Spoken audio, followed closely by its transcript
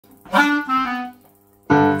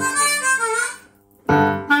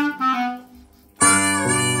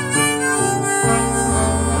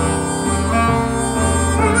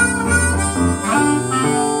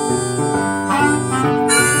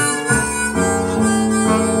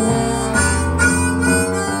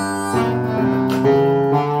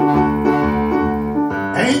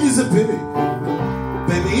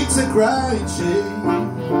crying shame,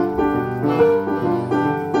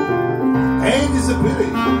 and it's a pity,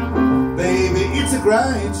 baby, it's a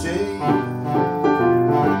crying shame.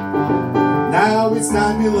 Now it's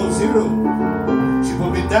 9 below zero, she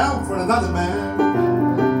put me down for another man.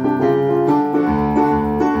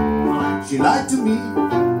 She lied to me,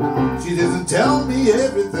 she doesn't tell me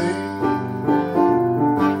everything.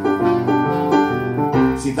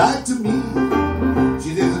 She lied to me,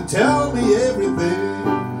 she doesn't tell me everything.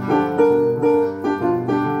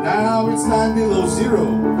 Now it's 9 below zero,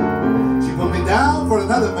 she put me down for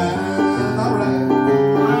another man. Alright.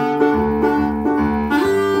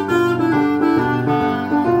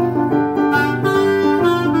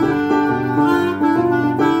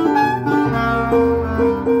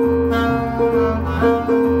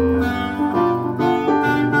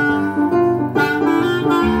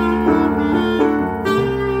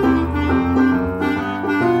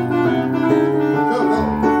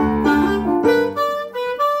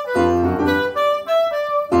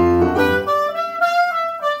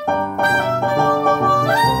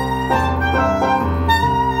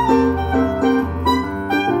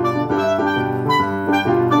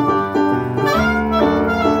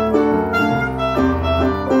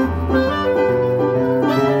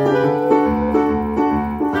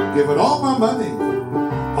 Give it all my money,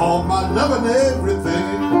 all my love and everything.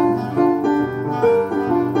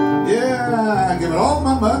 Yeah, give it all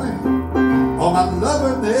my money, all my love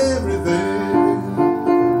and everything.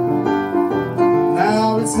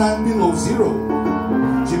 Now it's 9 below zero,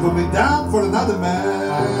 she put me down for another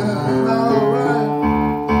man. Alright.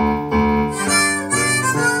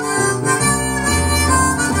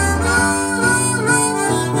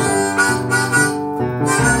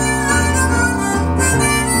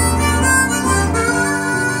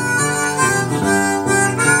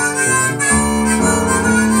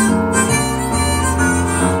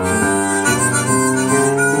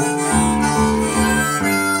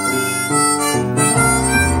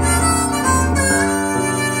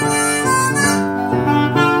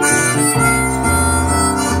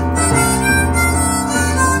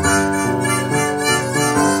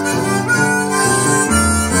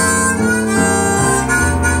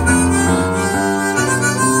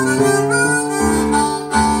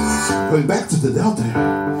 Going back to the Delta,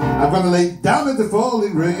 I'm gonna lay down in the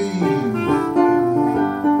falling rain.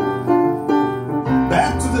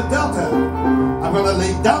 Back to the Delta, I'm gonna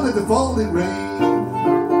lay down in the falling rain.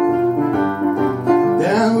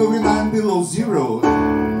 Then we'll be 9 below zero,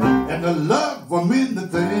 and the love won't mean the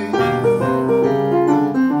thing.